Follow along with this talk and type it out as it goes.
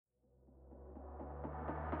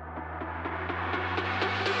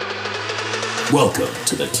Welcome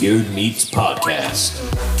to the Cured Meats Podcast.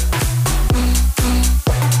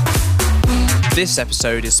 This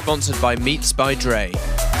episode is sponsored by Meats by Dre.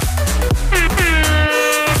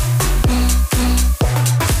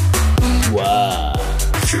 Wow.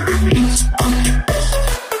 Cured Meats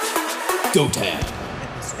Podcast. Go Town.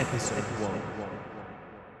 Episode 1.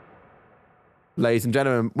 Ladies and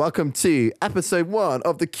gentlemen, welcome to episode 1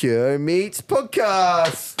 of the Cure Meats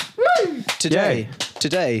Podcast. Woo! Today,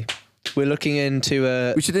 we're looking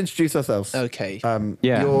into We should introduce ourselves. Okay.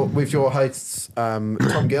 You're with your hosts,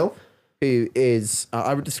 Tom Gill, who is,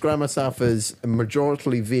 I would describe myself as a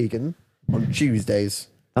majority vegan on Tuesdays.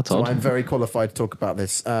 That's so odd. I'm very qualified to talk about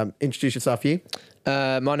this. Introduce yourself, Hugh.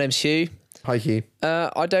 My name's Hugh. Hi, Hugh.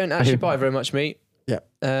 I don't actually buy very much meat, Yeah.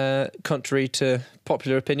 contrary to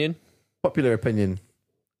popular opinion. Popular opinion.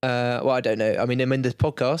 Well, I don't know. I mean, I'm in this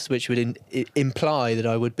podcast, which would imply that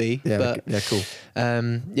I would be. Yeah, but, yeah, cool.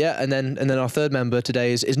 Yeah, and then our third member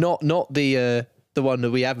today is not the one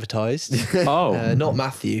that we advertised. Oh, Not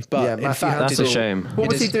Matthew, but Yeah, in Matthew, fact, that's a shame. What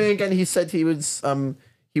it was he is- doing again? He said he was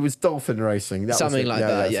dolphin racing. That was something it. like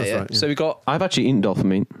that. Yeah. Right, So we got. I've actually eaten dolphin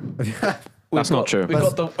meat. That's not true. We've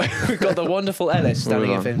got the wonderful Ellis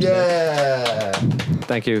standing in front of me. Yeah.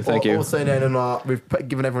 Thank you. Also known in our, we've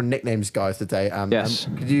given everyone nicknames, guys, today. Yes.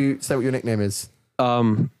 Could you say what your nickname is?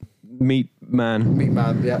 Meat man. Meat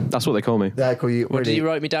Man. Yeah. That's what they call me. Yeah, I call you. What did you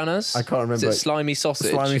write me down as? I can't remember. Is it slimy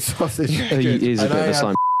sausage? Slimy sausage. He is a And bit I of a have-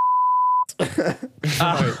 slime.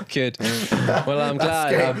 Good. Well, I'm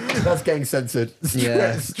glad. That's getting censored.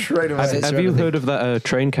 Yeah. Straight away. It's Have you everything. heard of that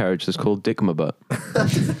train carriage that's called Dick My Butt?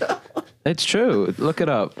 It's true. Look it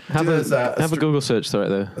up. Have a Google search right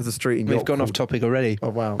there. There's a street in We've York. gone off called- topic already. Oh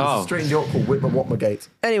wow. There's a Oh. street in York called Whitmer-Watmergate.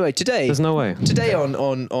 Anyway, today There's no way.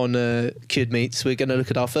 on Cured Meats, we're going to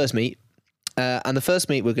look at our first meat, and the first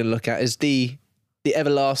meat we're going to look at is the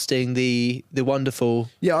everlasting, the wonderful,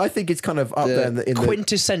 Yeah, I think it's kind of up there in the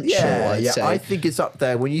quintessential. Yeah, I'd yeah. say. I think it's up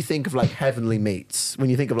there when you think of like heavenly meats.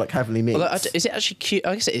 When you think of like heavenly meats. Although, is it actually cured?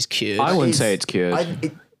 I guess it is cured. I wouldn't say it's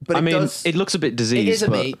cured. But I mean, does, it looks a bit diseased. It is a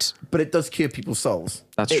but meat. but it does cure people's souls.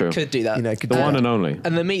 That's It true. could do that. You know, could The do one that. and only.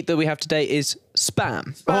 And the meat that we have today is spam.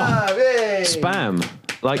 Yay! Spam.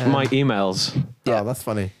 Like my emails. Yeah, that's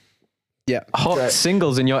funny. Yeah. Hot Great.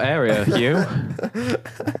 singles in your area, Hugh.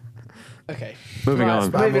 Okay. Moving Right,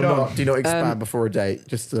 on. spam Moving or on. not, do not expand before a date.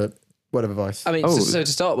 Just a word of advice. I mean, Oh. so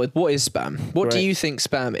to start with, what is spam? What do Right. you think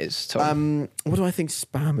spam is, Tom? What do I think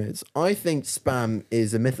spam is? I think spam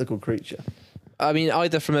is a mythical creature. I mean,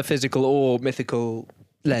 either from a physical or mythical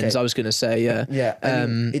lens, Okay. I was going to say, yeah. Yeah, I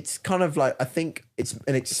mean, it's kind of like, I think it's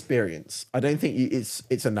an experience. I don't think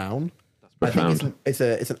it's a noun. I think it's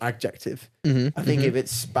an adjective. I think if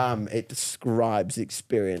it's spam, it describes the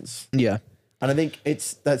experience. Yeah. And I think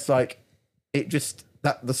that's like, it just,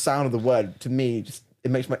 that the sound of the word to me just, it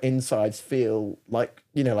makes my insides feel like,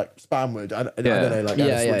 you know, like spam would. I don't know, like,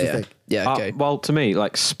 Alice, what do you think? Yeah, okay. Well, to me,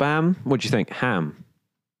 like spam, what do you think? Ham.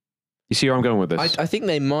 You see where I'm going with this? I think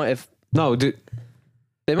they might have No, they might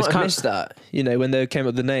It's have kind- missed that, you know, when they came up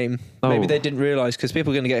with the name. Oh. Maybe they didn't realise because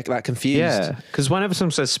people are going to get that confused. yeah. Because whenever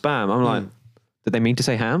someone says spam, I'm like, did they mean to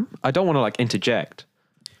say ham? I don't want to like interject.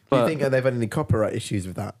 Do But you think they've had any copyright issues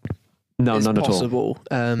with that? no, It's none possible.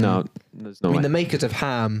 at all. No, there's no I mean, way. the makers of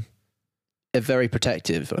ham are very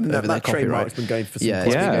protective over That their trademark's copyright. been going for some Yeah, quite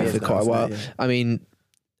it's a been few going years for now, quite a hasn't while. it? Yeah. I mean,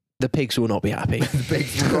 the pigs will not be happy.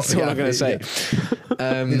 That's all I'm going to say.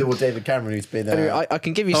 Neither will David Cameron, who's been. Anyway, I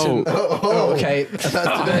can give you some. Okay. That's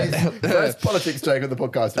today's first politics joke on the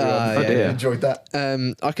podcast. Everyone. dear. Enjoyed that.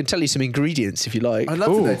 I can tell you some ingredients if you like. I'd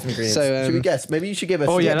love to know some ingredients. So, Should we guess? Maybe you should give us.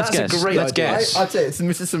 Oh yeah, that's let's a guess. great Let's idea. guess. I'd say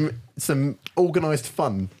this is some organised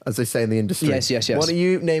fun, as they say in the industry. Yes. Why don't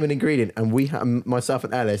you name an ingredient, and we have myself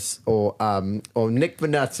and Ellis, or Nick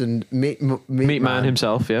Vanette and Meat Meat man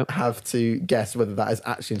himself, yeah. have to guess whether that is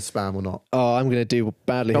actually spam or not. Oh, I'm going to do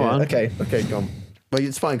badly Go here. on. Okay. Okay, go on. Well,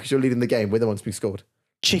 it's fine because you're leading the game. We're the ones being scored.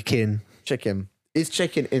 Chicken. Chicken. Is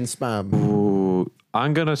chicken in spam? Ooh,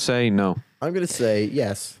 I'm gonna say no. I'm going to say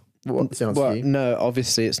yes. What's the answer? Well, for you? no,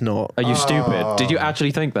 obviously it's not. Are you stupid? Did you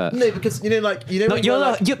actually think that? No, because No, when you you're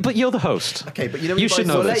buy, but you're the host. okay, but you know when You buy should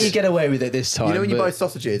know I'll sausages- let you get away with it this time. You know when you but- buy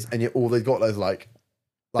sausages and all they've got those like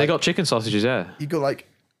They got chicken sausages, yeah. you got like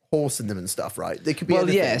horse in them and stuff, right? They could be Well,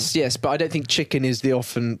 anything. yes, but I don't think chicken is the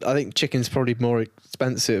often. I think chicken's probably more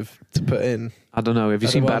expensive to put in. I don't know. Have you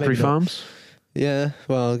I seen don't know, Battery maybe not. Farms? Yeah,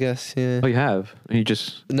 well, I guess, yeah. Oh, you have. And you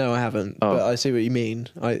just No, I haven't, Oh. but I see what you mean.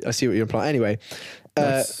 I see what you're implying. Anyway,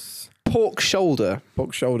 That's pork shoulder.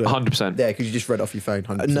 pork shoulder. 100%. Yeah, because you just read off your phone.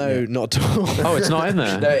 100%, No, yeah. not at all. Oh, it's not in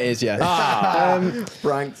there. No, it is, yeah.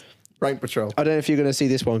 Rank patrol. I don't know if you're going to see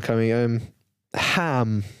this one coming.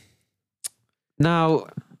 Ham. Now,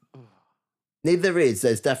 If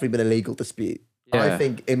there's definitely been a legal dispute. Yeah. I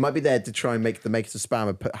think it might be there to try and make the makers of spam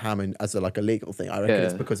and put ham in as a legal thing. I reckon Yeah.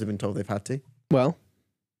 it's because they've been told they've had to. Well,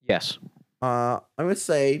 yes. I'm going to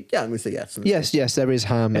say yes. yes, there is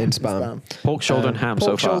ham in spam. Pork shoulder and ham so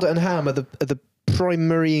Pork far. shoulder and ham are the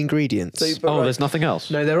primary ingredients. There's nothing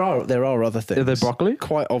else. No, there are other things. Is there broccoli?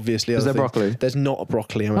 Quite obviously. Is other there things. broccoli? There's not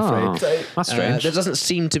broccoli, I'm Oh, afraid. that's strange. There doesn't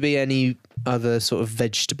seem to be any other sort of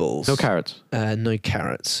vegetables. No carrots. No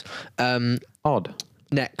carrots. Odd.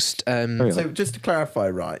 Next, Very So odd. just to clarify,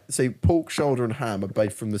 right? So pork shoulder and ham are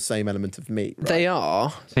both from the same element of meat, right? they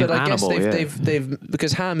are, Same but I guess animal, yeah. they've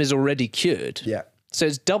because ham is already cured. Yeah. So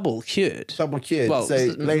it's double cured. Double cured. Well, so,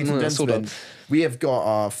 ladies and sort gentlemen, of. we have got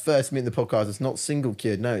our first meat in the podcast. It's not single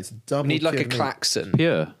cured. No, it's double. We need like a cured meat. klaxon.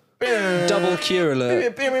 Pure. Double cure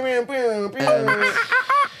alert.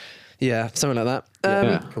 Yeah, something like that.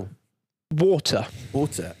 Yeah. Cool. Water.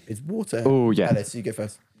 Water. It's water. Oh, yeah. Alice, you go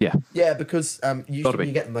first. Yeah. Yeah, because usually Gotta be. when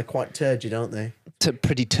you get them, they're quite turgid, aren't they?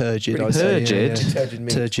 Pretty turgid, Pretty I'd say. turgid? Turgid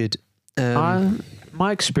meat. Turgid.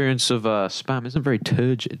 My experience of spam isn't very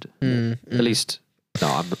turgid. At least, no,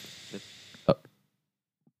 I'm.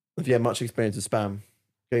 Have you had much experience with spam?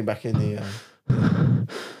 Going back in the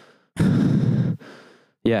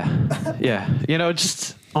Yeah. You know,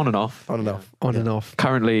 just on and off. on and off. On and off.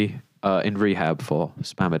 Currently in rehab for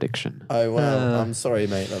spam addiction. Oh well, I'm sorry,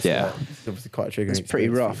 mate. That's Yeah. it's obviously quite a triggering. It's pretty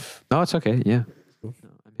experience rough. No, it's okay. Yeah. Cool.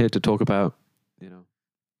 I'm here to talk about,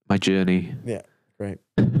 my journey, for you. Yeah, great.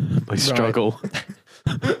 my struggle.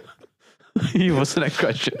 What's the next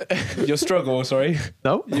question? Your struggle, sorry.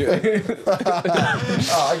 No?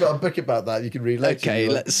 I got a book about that. You can read later. Okay, if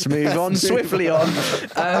you let's move on swiftly on.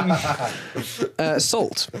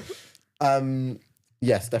 Salt. want.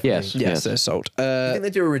 Yes, definitely. Yes. Yes, there's salt. I think they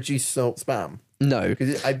do a reduced salt spam. No.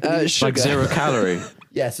 Because I believe, Like Sugar. 0 calorie.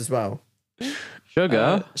 yes, as well.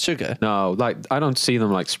 Sugar? Sugar. No, like I don't see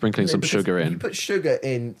them like sprinkling some Because sugar You in. put sugar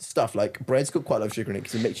in stuff like bread's got quite a lot of sugar in it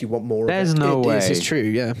because it makes you want more. There's of it. no way. This is true,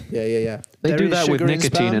 yeah. Yeah. They There do is that with sugar in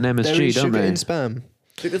nicotine spam. and There MSG, is don't sugar they? in spam.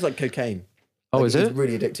 Sugar's like cocaine. Oh, Like, is it? It's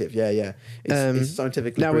really addictive. Yeah. It's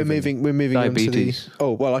scientifically Now proven. we're moving on to the. Diabetes.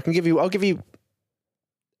 Oh well, I'll give you.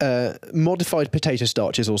 Modified potato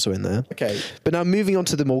starch is also in there, Okay. but now moving on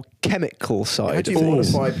to the more chemical side. How do of you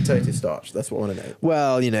things. modify potato starch? That's what I want to know.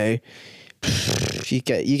 Well, you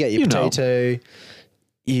get your You know. potato.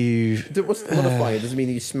 What's modifying? It doesn't mean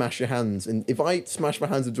you smash your hands. And if I smash my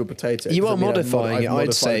hands into a potato, You does are that mean modifying it, I've I'd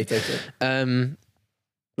modified say. the potato?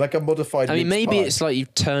 Like a modified. I mean, mince maybe pie. it's like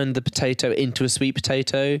you've turned the potato into a sweet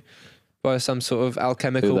potato by some sort of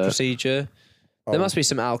alchemical Do that. procedure. There must be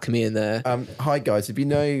some alchemy in there. Hi guys, if you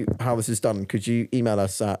know how this is done, could you email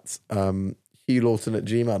us at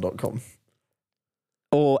hughLawton@gmail.com?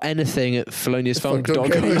 Or anything at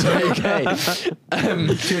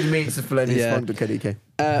feloniousfunk.co.uk. Cured meats at feloniousfunk.co.uk.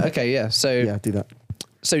 Okay, yeah. So, Yeah, do that.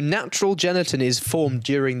 so natural gelatin is formed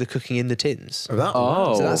during the cooking in the tins.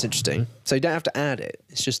 Oh. So that's interesting. So you don't have to add it;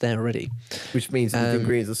 it's just there already. Which means the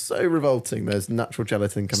ingredients are so revolting. There's natural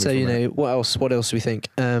gelatin coming. So from you know it. what else? What else do we think?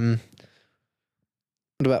 What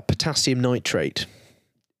about potassium nitrate?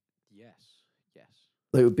 Yes.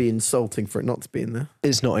 It would be insulting for it not to be in there.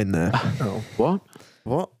 It's not in there. Oh, What?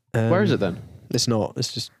 what? Where is it then? It's not.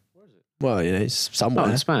 It's just. Well, it's Not somewhere.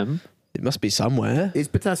 in spam. It must be somewhere. Is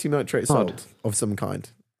potassium nitrate Odd. salt of some kind?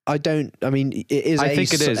 I mean, it is. I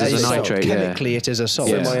think it is. It's a salt. nitrate, yeah. Chemically, it is a salt.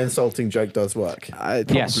 So Yeah. my insulting joke does work. It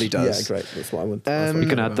probably Yes. does. Yeah, great. That's what I want. Um, You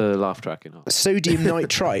can add the laugh track in. Sodium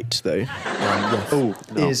nitrite, though, yes. Oh,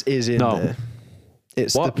 no. is in No. there.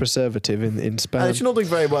 It's What? the preservative in And spam. you're not doing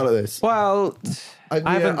very well at this. Well,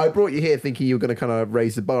 I brought you here thinking you were going to kind of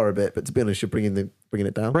raise the bar a bit, but to be honest, you're bringing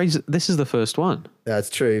it down. this is the first one. That's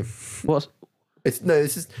true. What? This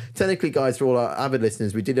is technically, guys, for all our avid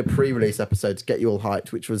listeners, we did a pre-release episode to get you all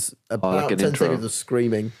hyped, which was about like an 10 intro. seconds of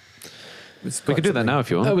screaming. We could do that now if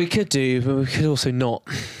you want. Oh, we could do, but we could also not.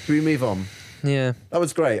 Should we move on? Yeah. That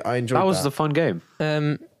was great. I enjoyed that. That was the fun game.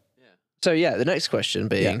 So yeah, the next question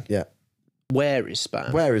being, yeah. where is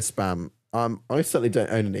spam? Where is spam? I certainly don't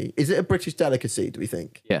own any. Is it a British delicacy, do we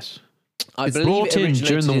think? Yes. I It's believe brought it in originated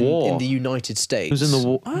during the war. in the United States. It was in the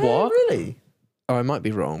war. Oh, What? really? Oh, I might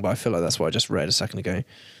be wrong, but I feel like that's what I just read a second ago.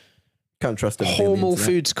 Can't trust anything on the Hormel internet.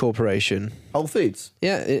 Foods Corporation. Whole Foods.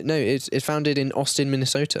 Yeah, it's founded in Austin,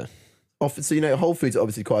 Minnesota. So, Whole Foods are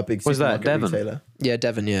obviously quite a big Was that supermarket Devon? retailer. Yeah,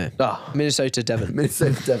 Devon, yeah. Ah. Minnesota, Devon.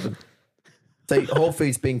 Minnesota, Devon. So Whole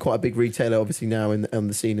Foods being quite a big retailer, obviously now on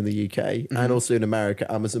the scene in the UK and also in America.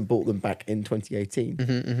 Amazon bought them back in 2018,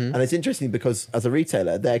 and it's interesting because as a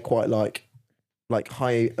retailer, they're quite like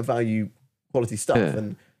high value quality stuff, Yeah.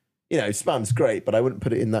 and spam's great, but I wouldn't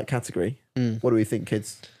put it in that category. What do we think,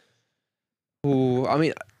 kids? Oh, I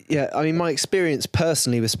mean, my experience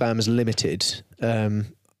personally with spam is limited.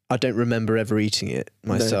 I don't remember ever eating it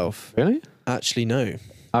myself. Really? Actually, no.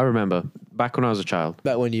 I remember back when I was a child.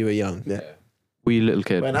 Back when you were young. Yeah. Wee little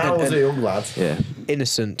kid. When I was a young lad. Yeah.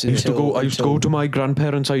 Innocent. I used to go to my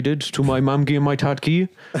grandparents, to my mamgi and my tadki,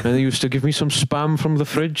 and they used to give me some spam from the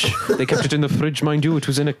fridge. They kept it in the fridge, mind you. It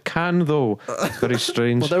was in a can, though. It's very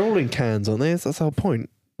strange. Well, they're all in cans, aren't they? That's the whole point.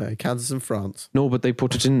 No, Kansas and France. No, but they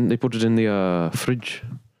put it in the fridge.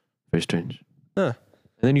 Very strange. Huh.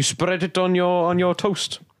 And then you spread it on your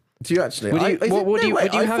toast. Do you actually? Would you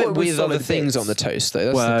have it with other things on the toast,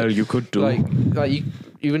 though? That's You could do. Like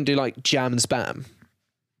you wouldn't do like jam and spam.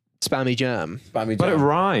 Spammy jam. Spammy jam. But it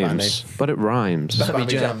rhymes. Spammy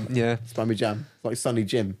jam. Yeah. Spammy jam. Like Sunny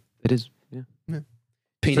Jim. It is. Yeah.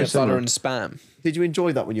 Peanut butter and spam. Did you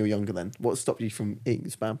enjoy that when you were younger then? What stopped you from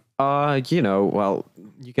eating spam?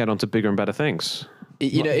 You get onto bigger and better things.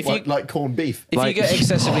 Like corned beef. If you get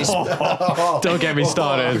excessively Don't get me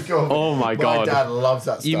started. Oh my God. My dad loves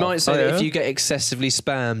that stuff. You might say that if you get excessively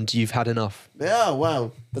spammed, you've had enough. Yeah,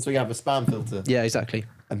 wow. That's why you have a spam filter. Yeah, exactly.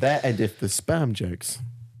 And there endeth the spam jokes.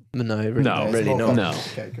 No, really not. No.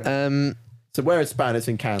 Okay, great. So where is spam? It's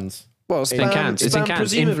in cans. Well, in cans. It's in cans.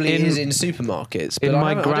 Presumably is in supermarkets. But In I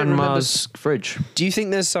my don't remember. grandma's fridge. Do you think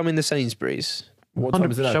there's some in the Sainsbury's? What time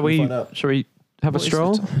is it? Shall we have a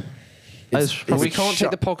stroll? We can't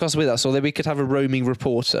take the podcast with us, although we could have a roaming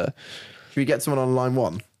reporter. Should we get someone on line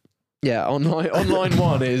one? Yeah, online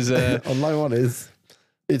one is On line one is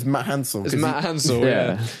Matt Hansel. It's Matt Hansel.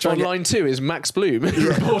 Yeah. Try On and line two is Max Bloom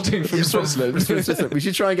reporting from Switzerland. We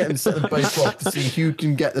should try and get him set them both up to see who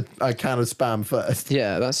can get a can of spam first.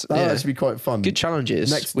 Yeah, that'll actually be quite fun. Good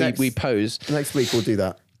challenges. We pose. Next week we'll do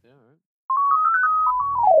that.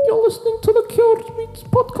 You're listening to the Cured Meats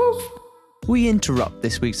podcast. We interrupt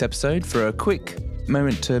this week's episode for a quick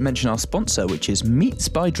moment to mention our sponsor, which is Meats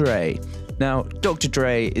by Dre. Now, Dr.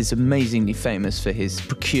 Dre is amazingly famous for his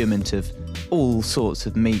procurement of all sorts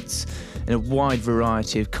of meats in a wide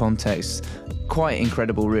variety of contexts. Quite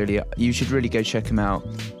incredible, really. You should really go check him out.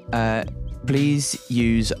 Please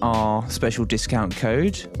use our special discount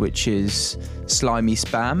code, which is Slimy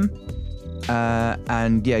Spam.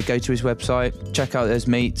 And yeah, go to his website, check out those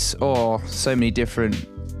meats. So many different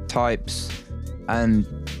types and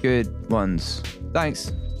good ones.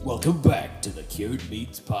 Thanks. Welcome back to the Cured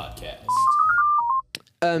Meats podcast.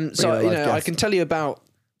 I can tell you about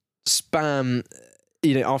spam.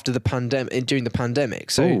 After the pandemic, during the pandemic.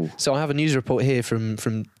 So I have a news report here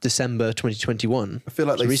from December 2021. I feel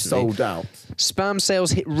like they sold out. Spam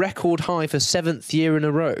sales hit record high for 7th year in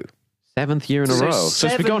a row. 7th year in a row. So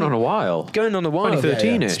it's been going on a while.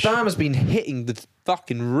 2013-ish. Spam has been hitting the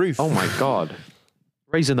fucking roof. Oh my God.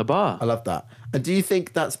 Raising the bar. I love that. And do you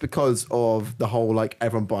think that's because of the whole,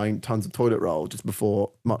 everyone buying tons of toilet roll just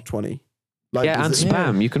before March 20? And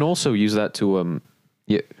spam. Yeah. You can also use that to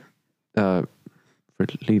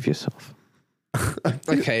relieve yourself.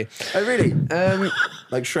 Okay. Oh, really?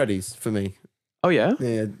 Like shreddies for me. Oh, yeah?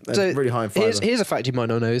 Yeah, so really high in fiber. Here's a fact you might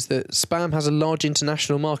not know, is that spam has a large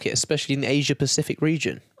international market, especially in the Asia-Pacific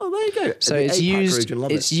region. Oh, there you go. So it's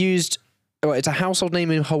used... Well, it's a household name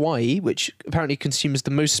in Hawaii, which apparently consumes the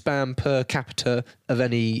most spam per capita of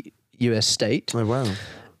any US state. Oh, wow.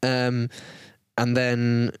 And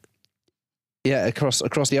then, across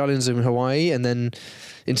the islands of Hawaii, and then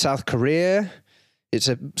in South Korea... It's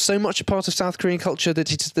so much a part of South Korean culture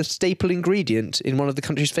that it's the staple ingredient in one of the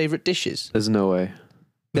country's favourite dishes. There's no way.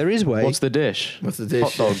 There is way. What's the dish?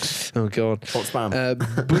 Hot dogs. Oh, God. Hot spam.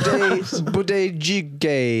 Bude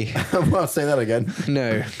jjigae. Well, say that again.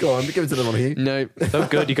 No. Go on, give it to them on here. No. So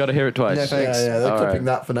good, you got to hear it twice. No, thanks. Yeah, they're clipping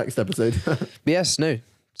that for next episode. Yes, no.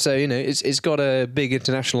 So, it's got a big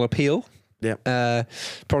international appeal. Yeah.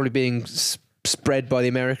 Probably being spread by the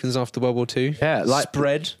Americans after World War II. Yeah,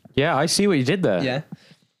 spread. Yeah, I see what you did there. Yeah.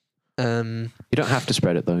 You don't have to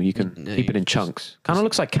spread it though. You can keep it in chunks. Kind of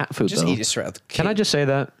looks like cat food just though. Eat it straight out the Can I just say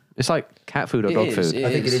that? It's like cat food or dog food.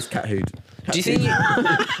 I think it is cat food.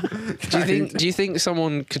 Do you think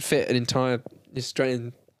someone could fit an entire straight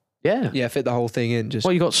in? Yeah. Fit the whole thing in? Just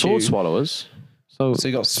you got sword swallowers. So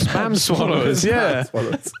you got spam swallowers. Yeah.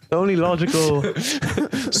 The only logical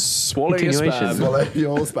swallowing a spam. Swallow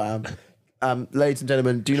your spam. Ladies and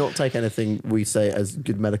gentlemen, do not take anything we say as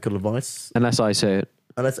good medical advice. Unless I say it.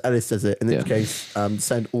 Unless Ellis says it. In this case,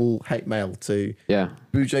 send all hate mail to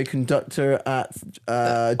bujayconductor at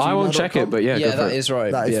I won't check it, but that is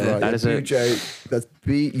right. That is right. That is Bujo, that's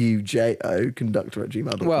BUJO conductor at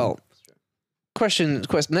gmail.com. Well,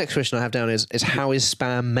 next question I have down is how is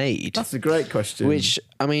spam made? That's a great question. Which,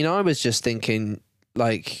 I mean, I was just thinking,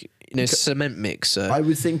 like, cement mixer. I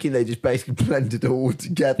was thinking they just basically blended it all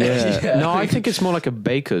together. Yeah. No, I think it's more like a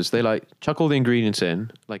baker's. They like chuck all the ingredients in.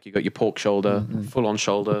 Like you got your pork shoulder, full on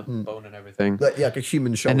shoulder, bone and everything. Like a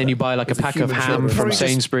human shoulder. And then you buy like a pack of ham from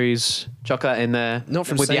Sainsbury's. Chuck that in there. Not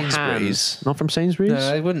from with Sainsbury's. Your hands. Not from Sainsbury's? No,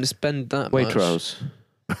 I wouldn't spend that much. Waitrose.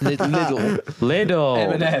 Lidl.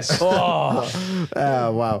 M&S. Oh,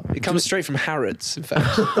 wow. it comes straight from Harrods, in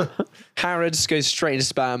fact. Harrods goes straight into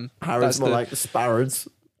spam. Harrods more like the sparrows.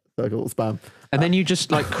 So I call it spam. And then you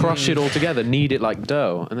just like crush it all together, knead it like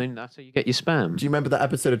dough, and then that's how you get your spam. Do you remember that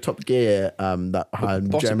episode of Top Gear that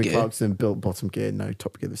had Jeremy Gear? Clarkson built Bottom Gear? No,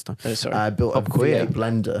 Top Gear this time. Oh, sorry. Built a V8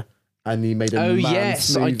 blender, and he made a Oh, man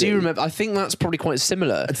yes, I do remember. I think that's probably quite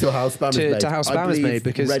similar to how spam is made. to how spam I is believe made,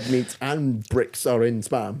 because red meats and bricks are in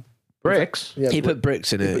spam. Bricks? Yeah, he put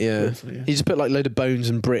bricks in it, yeah. bricks in it, yeah. He just put like a load of bones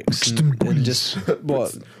and bricks and just,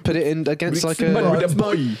 put it in against like a...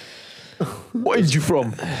 Where are you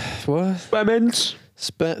from? What? Spamins.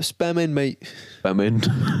 Spam in, mate. Spammin.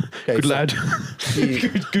 Good so- lad.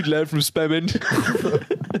 Good lad from Spam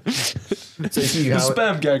So Hugh, how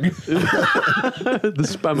Spam gang. The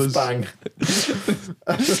spammers. bang.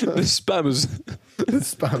 The spammers.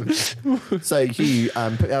 Spam. So Hugh,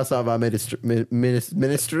 put us out of our ministry,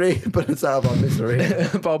 put us out of our misery.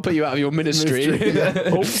 But I'll put you out of your ministry.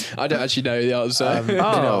 I don't actually know the answer.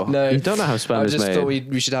 Oh, No. you don't know how spam I is just made. thought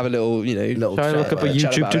we should have a little, Little Try to look up a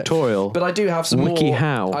chat YouTube about it. tutorial. But I do have some Wiki more.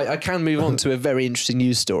 how. I can move on to a very interesting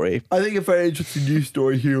news story. I think a very interesting news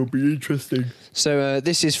story here will be interesting. So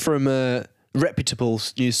this is from a reputable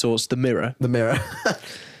news source, The Mirror. The Mirror.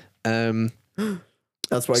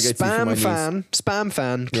 That's where I go to for my news. Spam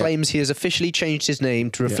fan claims he has officially changed his name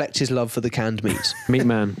to reflect his love for the canned meat. Meat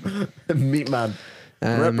man. Meat man.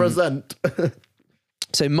 Represent.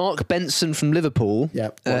 So Mark Benson from Liverpool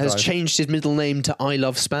has changed his middle name to I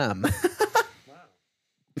Love Spam.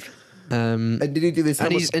 And did he do this?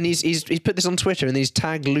 And he's put this on Twitter and he's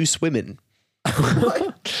tagged loose women.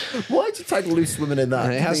 Why did you tag loose women in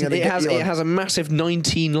that? It has a massive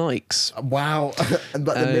 19 likes. Wow.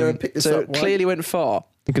 But the Mirror picked this so up. it clearly went far.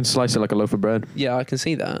 You can slice it like a loaf of bread. Yeah, I can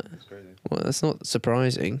see that. Well, that's not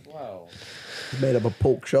surprising. Made up a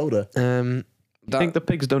pork shoulder. I think the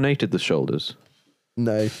pigs donated the shoulders.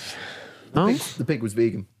 No. No? The pig was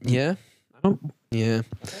vegan. Yeah. Oh. Yeah.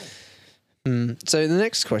 So the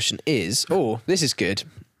next question is, this is good.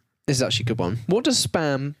 This is actually a good one. What does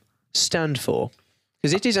spam stand for?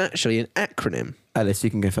 Because it is actually an acronym. Ellis, you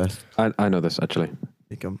can go first. I know this, actually.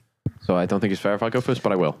 You come. So I don't think it's fair if I go first,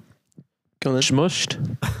 but I will. Go on then.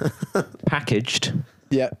 Smushed, packaged,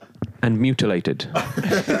 Yeah. and mutilated. I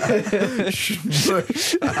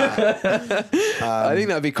think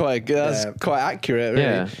that'd be quite good. That's quite accurate, really.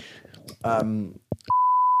 Yeah.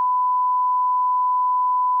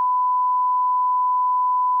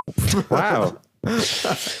 Wow.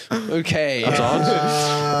 Okay. That's odd.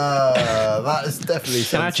 That is definitely.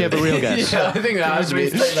 Can I actually have a real guess? Yeah, I think that has to be.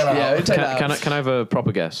 Take that out. Yeah, we'll take that out. Can I have a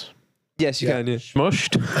proper guess? Yes, you can. Yeah.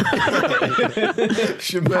 Smushed,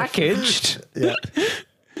 packaged. Yeah.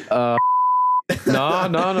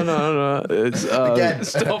 No. It's Again.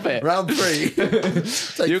 Stop it. Round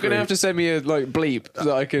 3. You're gonna have to send me a bleep that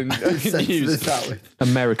I can Censor use. this out with.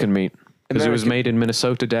 American meat. Because it was made in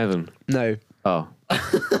Minnesota, Devon. No. Oh.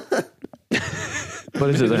 What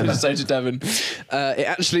is it then? Minnesota Devon. It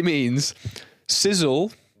actually means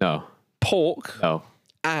sizzle, No. pork, No.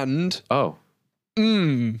 and Oh.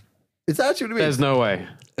 Is that actually what it There's means? no way.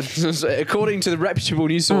 according to the reputable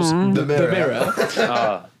news source, the Mirror,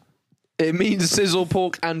 Ah. it means sizzle,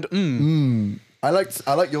 pork, and I like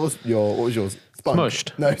yours. What was yours? Spunk.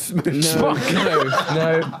 Smushed. No, smushed.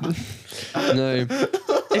 No.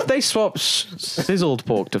 If they swap sizzled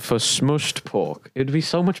pork for smushed pork, it'd be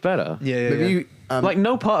so much better. Yeah. Maybe you, Like,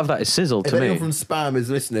 no part of that is sizzled if to anyone me. from Spam is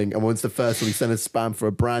listening and wants to firstly send us spam for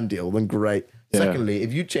a brand deal, then great. Yeah. Secondly,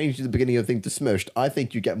 if you change the beginning of the thing to smushed, I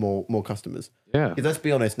think you get more customers. Yeah. Because let's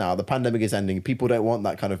be honest now, the pandemic is ending. People don't want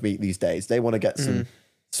that kind of meat these days. They want to get some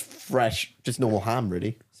fresh, just normal ham,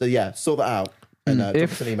 really. So yeah, sort that out. And drop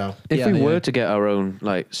us an email. If we were to get our own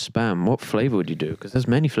spam, what flavour would you do? Because there's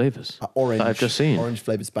many flavours. Orange. that I've just seen. Orange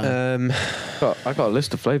flavoured spam. I got a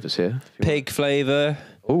list of flavours here. Pig flavour.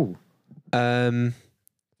 Oh. The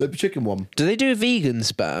chicken one. Do they do a vegan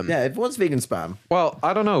spam? Yeah, if one's vegan spam, Well,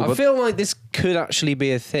 I don't know. I But feel like this could actually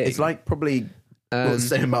be a thing. it's like probably not the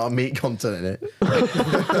same amount of meat content in it.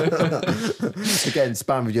 Again,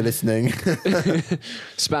 spam if you're listening.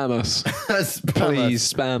 Spam us. Spam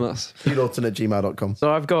Please spam us. Lawton@gmail.com.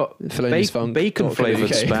 so I've got Felonious Funk. bacon flavoured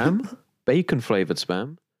 .co.uk. spam, bacon flavored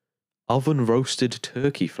spam, oven roasted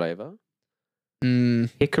turkey flavor,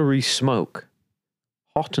 hickory smoke,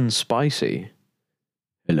 hot and spicy,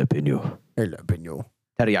 jalapeno,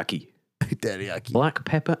 teriyaki, black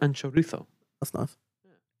pepper and chorizo. That's nice.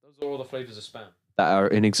 Those are all the flavors of spam that are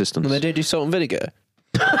in existence. And they don't do salt and vinegar.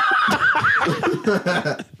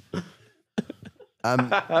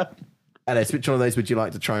 Ellis, which one of those would you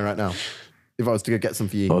like to try right now? If I was to go get some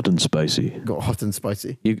for you. Hot and spicy. Got hot and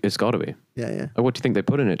spicy. It's got to be. Yeah. What do you think they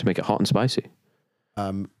put in it to make it hot and spicy?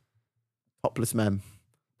 Topless men.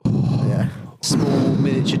 Yeah. Small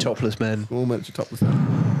miniature topless men. Small miniature topless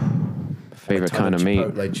men. Favorite kind of meat.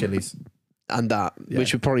 Chipotle chilies. And that,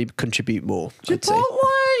 which would probably contribute more. Chipotle!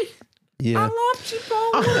 Yeah. I love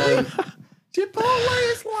Chipotle!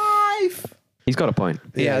 Chipotle is life! He's got a point.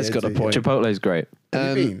 Yeah, he's got a point. Chipotle is great.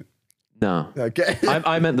 Have you been? No. Okay.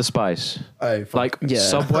 I meant the spice. Oh, fuck. Like Yeah.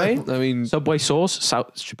 Subway. I mean, Subway sauce,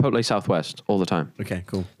 Chipotle Southwest all the time. Okay,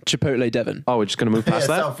 cool. Chipotle Devon. Oh, we're just going to move past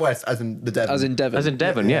that? Southwest, as in the Devon. As in Devon. As in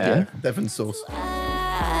Devon, yeah. Devon sauce.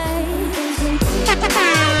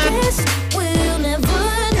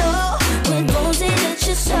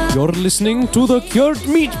 You're listening to the Cured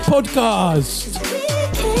Meat Podcast.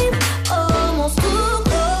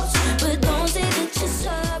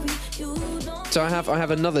 So I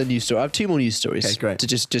have another news story. I have two more news stories Okay, great. to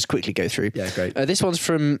just quickly go through. Yeah, great. This one's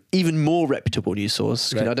from even more reputable news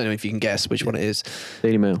source. Great. I don't know if you can guess which one it is.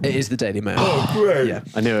 Daily Mail. It is the Daily Mail. Great. Yeah.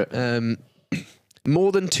 I knew it.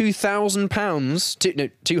 More than £200,000.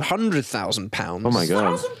 £200,000. Oh my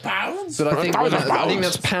God. £1,000? But I think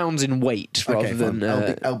that's pounds in weight rather Okay, than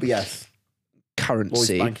fine. LBS. Lloyd's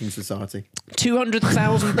currency. Banking Society.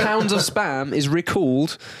 £200,000 of spam is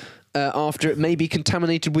recalled after it may be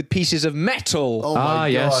contaminated with pieces of metal. Oh my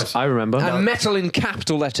yes, gosh. I remember. And metal in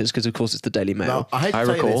capital letters, because of course it's the Daily Mail. Now, I hate to I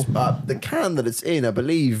tell you recall. this, but the can that it's in, I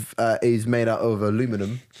believe, is made out of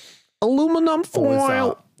aluminum. Aluminum Or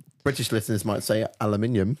as, British listeners might say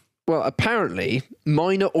aluminium. Well, apparently,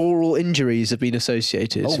 minor oral injuries have been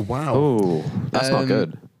associated. Oh, wow. Oh, that's not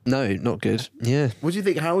good. No, not good. Yeah. What do you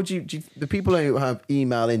think? How would you the people who have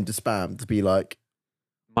email into spam to be like,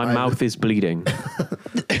 My mouth is bleeding.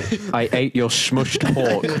 I ate your smushed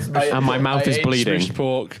pork and my mouth is bleeding. Smushed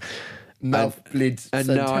pork, mouth bleeds. and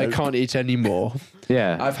now I can't eat any more.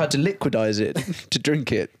 Yeah. I've had to liquidize it to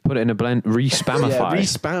drink it. Put it in a blend. Re-spamify. Yeah,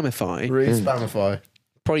 re-spamify. Re-spamify.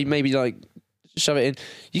 Probably maybe like shove it in.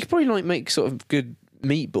 You could probably like make sort of good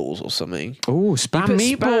meatballs or something. Oh, spam Put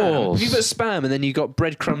meatballs. If you put spam and then you got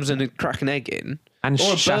breadcrumbs and crack an egg in. And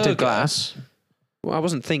or a shattered burger. glass. Well, I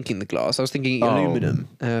wasn't thinking the glass. I was thinking aluminum.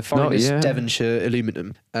 Finest Devonshire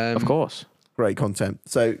aluminum. Of course. Great content.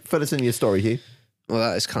 So fill us in your story, Hugh. Well,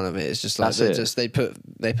 that is kind of it. It's just like That's they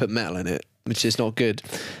put metal in it, which is not good.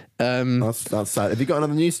 That's sad. Have you got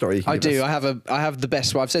another news story? you can I give do. us? I have the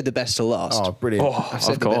best. Well, I've said the best to last. Oh, brilliant. I've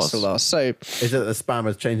said of the best course. to last. So Is it the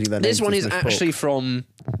spammers changing their name? this one to is Smush Pork? actually from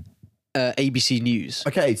ABC News.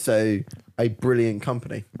 Okay, so a brilliant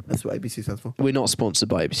company. That's what ABC stands for. We're not sponsored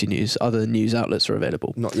by ABC News. Other news outlets are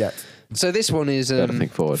available. Not yet. So this one is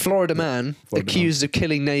think forward. Florida man accused of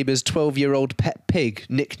killing neighbour's 12-year-old pet pig,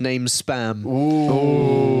 nicknamed Spam.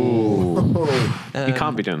 You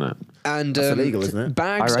can't be doing that. And That's illegal, isn't it?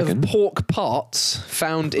 bags I of reckon. pork parts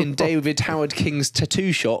found in David Howard King's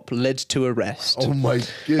tattoo shop led to arrest. Oh my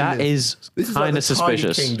goodness. That is This is kind like of the Tiger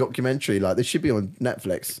suspicious. King documentary. Like this should be on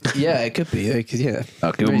Netflix. Yeah, it could be. Yeah,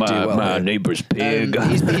 I Really do well there. neighbour's pig.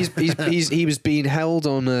 He was being held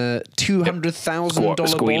on a $200,000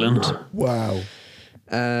 Squealing. bond. Wow.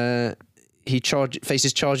 He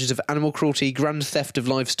faces charges of animal cruelty, grand theft of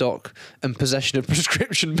livestock, and possession of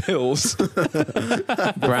prescription pills.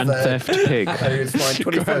 Grand theft pig. And he was fined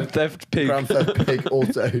 25 Grand theft pig. Grand Theft Pig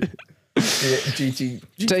Auto. GT.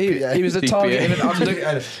 So he was the target of an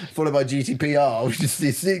under. Followed by GTPR, which is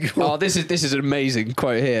the sequel. Oh, this is an amazing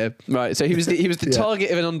quote here. Right, so he was the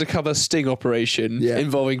target of an undercover sting operation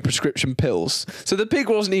involving prescription pills. So the pig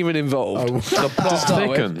wasn't even involved. The To plot start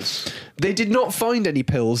with. thickens. They did not find any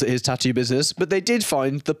pills at his tattoo business, but they did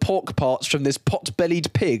find the pork parts from this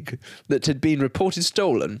pot-bellied pig that had been reported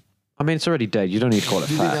stolen. I mean, it's already dead. You don't need to call it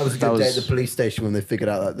Do you fat. think that was a good day at the police station when they figured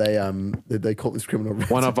out that they caught this criminal?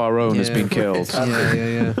 One of our own has Yeah. been killed.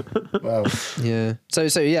 Yeah. Wow. Yeah. So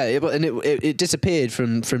it disappeared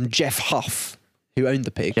from Jeff Huff, who owned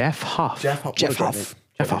the pig. Jeff Huff. Jeff Huff. Jeff what a great Huff.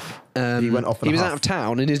 Jeff Huff. He went off in He a was huff. out of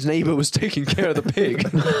town, and his neighbour was taking care of the pig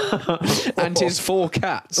and his 4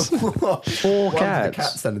 cats. name. Four What happened to cats. the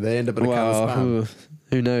cats then? They end up in a can of spam.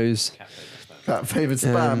 Who knows? Cat favoured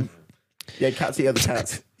spam. Yeah, cats eat other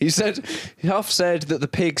cats. Huff said that the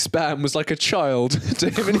pig spam was like a child to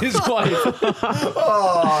him and his wife.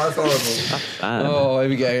 Oh, that's horrible. Oh, here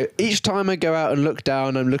we go. Each time I go out and look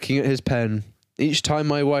down, I'm looking at his pen. Each time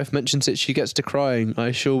my wife mentions it, she gets to crying.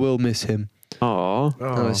 I sure will miss him. Aww.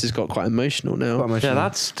 Oh, this has got quite emotional now. Quite emotional. Yeah,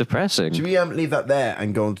 that's depressing. Should we leave that there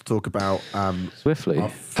and go on to talk about Swiftly.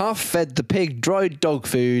 Huff fed the pig dried dog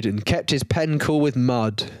food and kept his pen cool with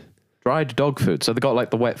mud. Dried dog food. So they got like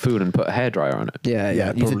the wet food and put a hairdryer on it. Yeah, use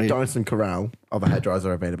a probably. Dyson Corral. Other hairdryers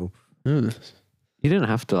are available. You didn't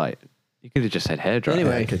have to like. You could have just said hairdryer.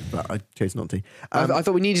 Anyway. I could, but I chose not to. I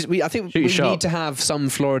thought we needed. I think we need to have some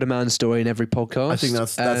Florida man story in every podcast. I think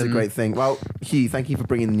that's a great thing. Well, Hugh, thank you for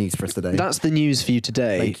bringing the news for us today. That's the news for you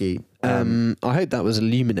today. Thank you. I hope that was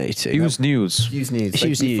illuminating. Hughes News. Hughes News.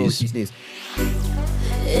 Hughes Thank you for News. Hughes News.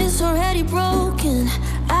 It's already broken.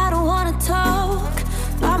 I don't wanna talk.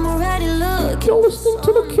 I'm already looking. You're listening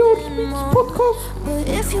to the Cured Meats Podcast. But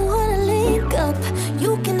if you wanna link up,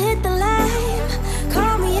 you can hit the line.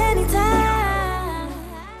 Call me anytime.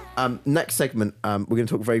 Next segment, we're going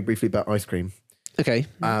to talk very briefly about ice cream. Okay.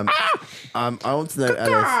 I want to know,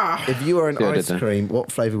 Ellis, if you were an I did ice that. cream,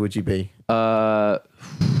 what flavour would you be?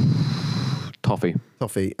 Toffee.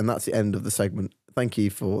 Toffee, and that's the end of the segment. Thank you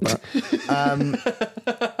for that.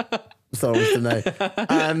 So I want to know.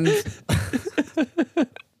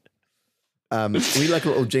 And we like a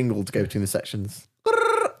little jingle to go between the sections.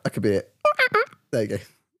 That could be it. There you go.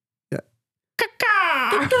 Yeah.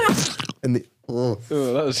 And the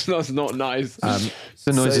that's not nice. It's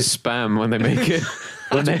the noise of spam when they make it.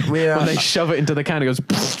 when they shove it into the can, it goes.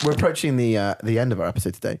 we're approaching the end of our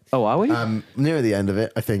episode today. Oh, are we? Near the end of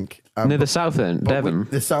it, I think. Near the south end, Devon.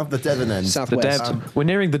 The Devon end. The Southwest. We're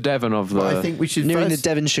nearing the Devon of the. But I think we should Nearing the first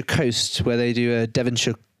Devonshire coast, where they do a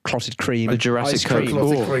Devonshire clotted cream. A Jurassic ice cream.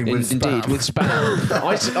 Coast. clotted cream with Indeed, spam. with spam.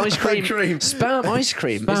 ice cream. Cream. Spam ice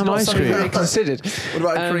cream. Spam It's not ice something cream. very considered. What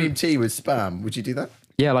about a cream tea with spam? Would you do that?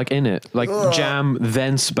 Yeah, like in it, like jam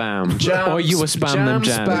then spam, Jam, or you were spam then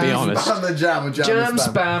jam, jam. Be spam. honest. Spam the jam or Jam, the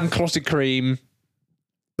spam. spam, clotted cream.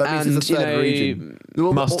 That means it's a and, third region.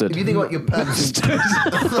 Well, mustard. If you think about your permutation,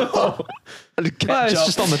 Well, it's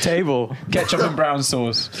just on the table. Ketchup and brown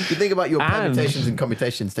sauce. if you think about your And- permutations and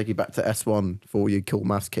commutations, take you back to S1 for you cool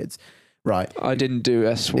maths kids, right? I didn't do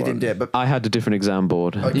S1. You didn't do it, but I had a different exam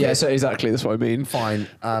board. okay, Yeah, so exactly. That's what I mean. fine.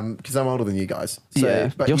 Because I'm older than you guys. So, Yeah.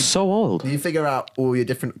 but You're you, so old. you figure out all your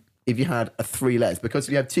different. If you had a 3 layers, because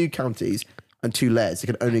if you had 2 counties and 2 layers, it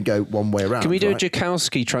could only go one way around. Can we do right? a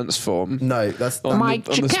Joukowsky transform? No, that's On Mike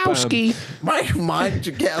the spam?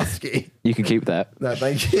 Joukowski. You can keep that. No,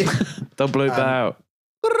 thank you. Don't bleep that out.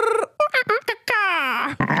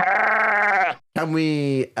 Can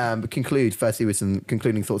we conclude firstly with some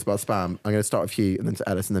concluding thoughts about spam? I'm going to start with Hugh and then to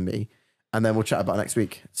Ellis and then me. And then we'll chat about it next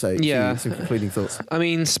week. So Yeah. Hugh, some concluding thoughts. I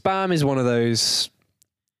mean, spam is one of those.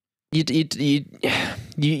 You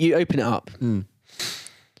open it up.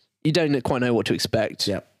 You don't quite know what to expect.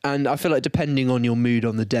 Yeah. And I feel like depending on your mood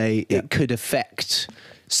on the day, it could affect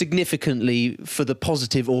significantly for the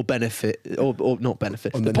positive or benefit, or not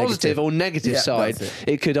benefit, On the the positive negative. or negative Yeah, side. that's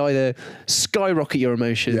It could either skyrocket your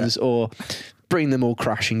emotions or bring them all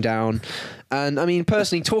crashing down. And I mean,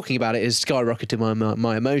 personally, talking about it has skyrocketed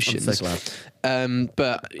my emotions. I'm so glad.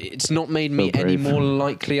 But it's not made me So any brave. more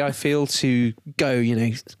likely, I feel, to go,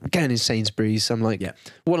 again in Sainsbury's. I'm like,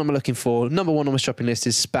 what am I looking for? Number 1 on my shopping list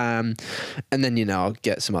is spam. And then, I'll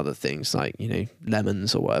get some other things like,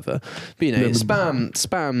 lemons or whatever. But,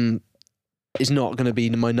 spam is not going to be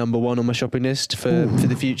my number 1 on my shopping list for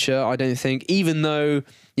the future, I don't think. Even though,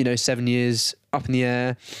 7 years up in the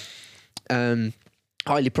air,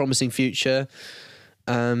 highly promising future.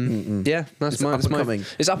 Yeah, that's It's my. up and coming.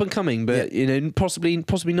 It's up and coming, but possibly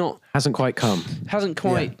not. Hasn't quite come. Hasn't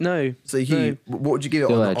quite. No. So Hugh, what would you give it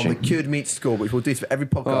Still on the edging. cured meat score, which we'll do for every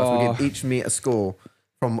podcast? We'll give each meat a score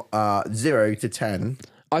from 0 to 10.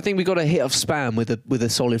 I think we got a hit of spam with a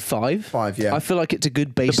solid 5. 5, yeah. I feel like it's a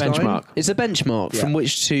good baseline. benchmark. It's a benchmark from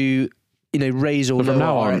which to raise or But from lower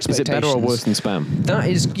now our on, is it better or worse expectations. than spam? That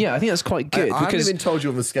is, I think that's quite good I haven't because even told you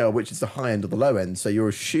on the scale which is the high end or the low end, so you're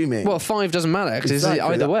assuming. 5 doesn't matter because Exactly. it's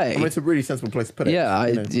either way. I mean, it's a really sensible place to put it. Yeah,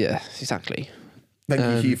 you know. yeah, exactly.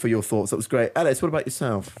 Thank you, Hugh, for your thoughts. That was great. Ellis, what about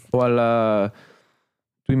yourself? Wel,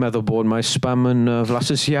 dwi'n meddwl bod mae spam yn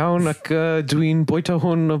flasus iawn ac dwi'n bwyta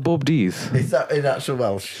hwn bob dydd. Is that in actual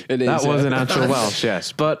Welsh? It is. That was in actual Welsh,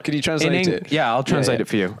 yes. But Can you translate it? Yeah, I'll translate yeah. it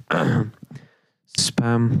for you.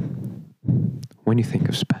 Spam. When you think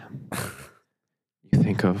of spam, you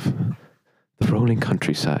think of the rolling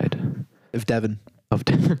countryside of Devon. of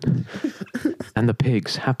Devon and the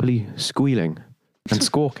pigs happily squealing and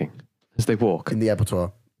squawking as they walk. In the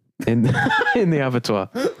abattoir. in the abattoir.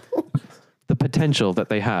 The potential that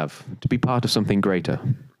they have to be part of something greater.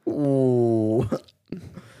 Ooh.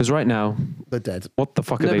 Because right now, They're dead. what the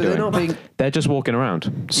fuck are they but they're doing? not being- They're just walking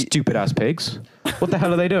around. Stupid ass pigs. What the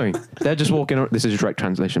hell are they doing? They're just walking around. This is a direct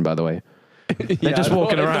translation, by the way. They're just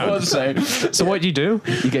walking around. So what do?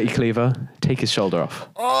 You get your cleaver, take his shoulder off.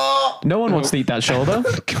 No one wants to eat that shoulder.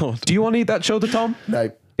 God. Do you want to eat that shoulder, Tom?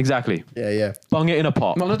 No. Exactly. Yeah. Bung it in a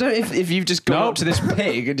pot. Well, I don't. If you've just gone No. up to this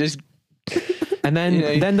pig and just And then, You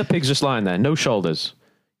know, then the pig's just lying there, no shoulders.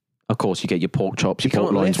 Of course, you get your pork chops, your pork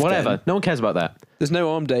can't loins, lift whatever. them. No one cares about that. there's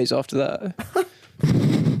no arm days after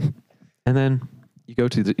that. And then you go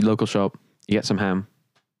to the local shop, you get some ham,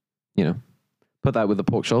 put that with the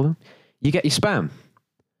pork shoulder. You get your spam.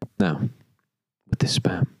 Now, with this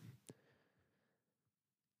spam.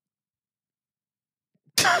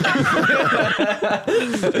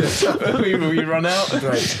 we run out.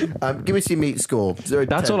 Great. Give us your meat score. 0 to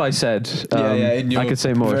That's 10. all I said. in your I could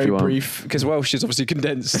say more if you want. brief, because Welsh is obviously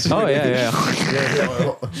condensed. Oh, yeah.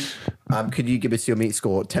 Could you give us your meat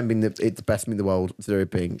score? 10 being it's the best meat in the world, 0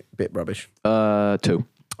 being a bit rubbish. 2.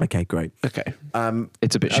 Okay, great. Okay.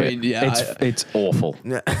 It's a bit shit. mean, yeah, it's awful.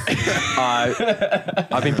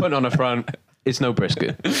 I've been putting on a front. It's no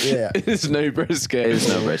brisket. Yeah. There's no brisket. It's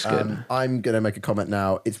no brisket. I'm going to make a comment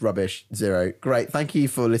now. It's rubbish. 0. Great. Thank you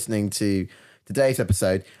for listening to today's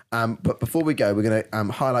episode. But before we go, we're going to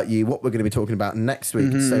highlight you what we're going to be talking about next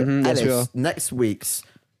week. Yes, we are. Next week's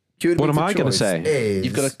What am I gonna say?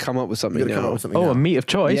 You've got to come up with something You've got to come up now. with something Oh, now. a meat of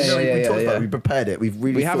choice. No, we talked about yeah. it. We prepared it. We've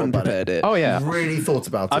really We thought haven't about prepared it. Oh, yeah. We've really thought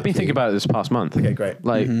about it. I've been thinking about it this past month. Okay, great.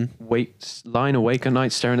 Like, lying awake at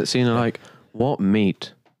night, staring at the scene, and like, what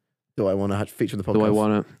meat Do I want to feature on the podcast? do I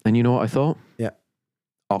want to? And you know what I thought? Yeah.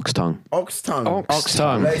 Ox tongue. Ox tongue. Ox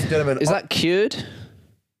tongue. Ladies and gentlemen, Is that cured?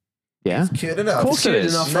 Yeah. cured enough? Of course it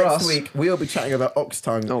is. enough for Next us. week, we'll be chatting about ox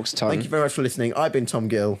tongue. Ox tongue. Thank you very much for listening. I've been Tom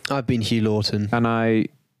Gill. I've been Hugh Lawton. And I.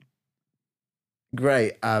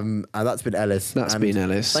 Great. And that's been Ellis. That's And been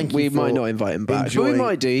Ellis. thank you We for might not invite him back, but we enjoying-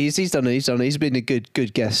 might do. He's done it. He's been a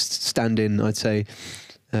good guest stand-in, I'd say,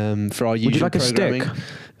 for our usual Would you like a programming. stick?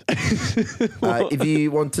 If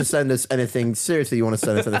you want to send us anything, seriously, you want to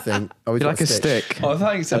send us anything, Would you like a stick? Oh,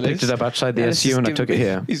 thanks, I Ellis. picked it up outside the Ellis SU has and I given took it me-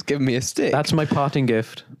 here. He's given me a stick. That's my parting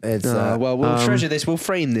gift. It's well, we'll treasure this. We'll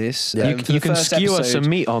frame this. Yeah. for You the can first skewer episode, some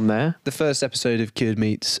meat on there. The first episode of Cured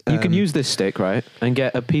Meats. You can use this stick, right? And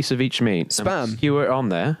get a piece of each meat. and Spam. Skewer it on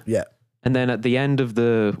there. yeah. And then at the end of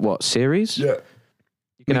the, series? Yeah.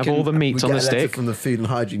 You can have all the meats we on get the a letter stick. from the Food and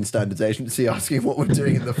Hygiene Standards Agency asking what we're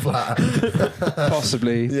doing in the flat.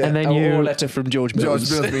 possibly. Yeah. And then Or you. a letter from George George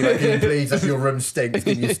Mills. Mills being like, "Can you please, if your room stinks,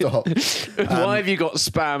 can you stop?" Why have you got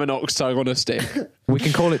spam and ox tongue on a stick? We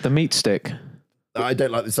can call it the meat stick. I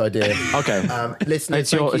don't like this idea. Okay. Listeners,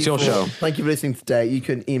 It's your thank you show. Thank you for listening today. You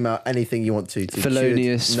can email anything you want to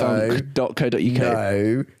Feloniousfunk.co.uk.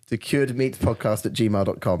 No, to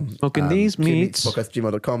curedmeatspodcast@gmail.com. Smoking these meats.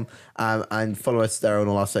 Curedmeatspodcast@gmail.com. And follow us there on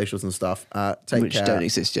all our socials and stuff. Take Which care. don't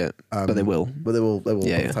exist yet, but they will. But they will by Yeah, the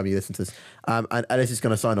yeah. time you listen to this. And Ellis is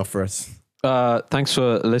going to sign off for us. Thanks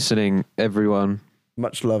for listening, everyone.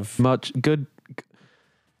 Much love. Much good.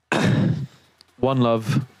 One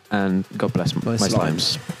love and God bless my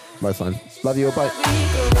slimes. My time. Love you all. Bye.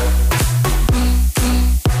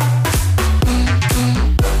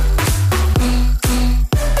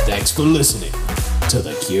 Thanks for listening to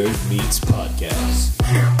the Cured Meats Podcast.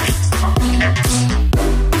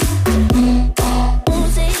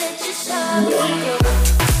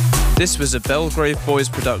 This was a Belgrave Boys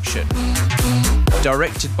production.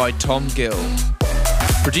 Directed by Tom Gill.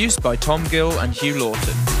 Produced by Tom Gill and Hugh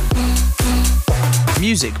Lawton.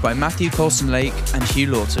 Music by Matthew Colson Lake and Hugh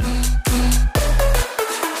Lawton.